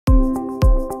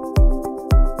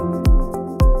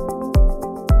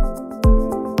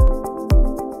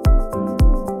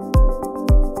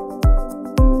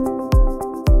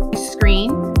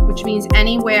means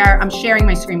anywhere I'm sharing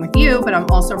my screen with you, but I'm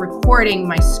also recording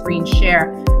my screen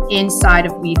share inside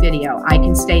of WeVideo. I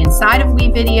can stay inside of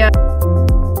WeVideo.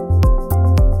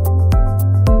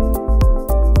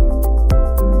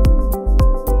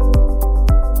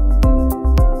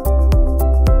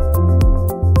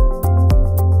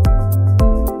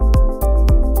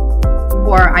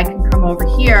 Or I can come over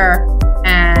here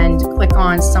and click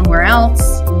on somewhere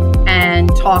else and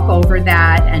talk over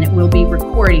that, and it will be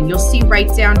recording. You'll see right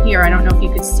down here, I don't know if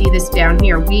you could see this down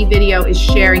here, WeVideo is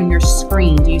sharing your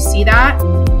screen. Do you see that?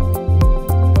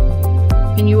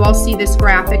 Can you all see this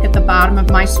graphic at the bottom of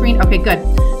my screen? Okay, good.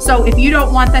 So if you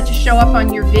don't want that to show up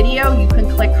on your video, you can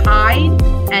click hide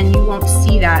and you won't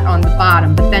see that on the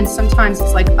bottom. But then sometimes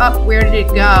it's like, oh, where did it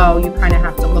go? You kind of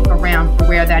have to look around for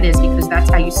where that is, because that's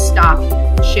how you stop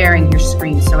sharing your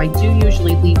screen. So I do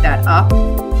usually leave that up.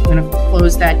 I'm going to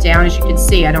close that down. As you can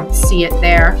see, I don't see it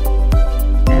there.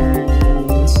 And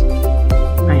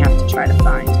I have to try to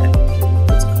find it.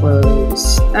 Let's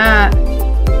close that.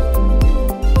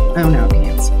 Oh no,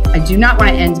 cancel. I do not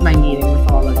want to end my meeting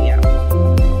with all of you.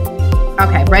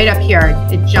 Okay, right up here,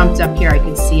 it jumped up here. I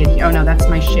can see it. Oh no, that's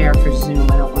my share for Zoom.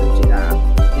 I don't want to do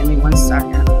that. Give me 1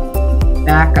 second.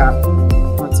 Back up.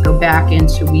 Let's go back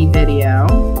into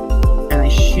WeVideo, and I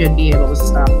should be able to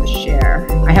stop the share.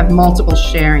 I have multiple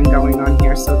sharing going on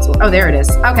here, so it's, oh, there it is.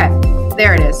 Okay,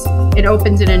 there it is. It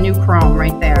opens in a new Chrome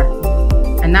right there.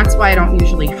 And that's why I don't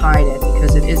usually hide it,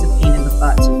 because it is a pain in the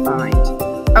butt to find.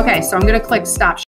 Okay, so I'm going to click stop.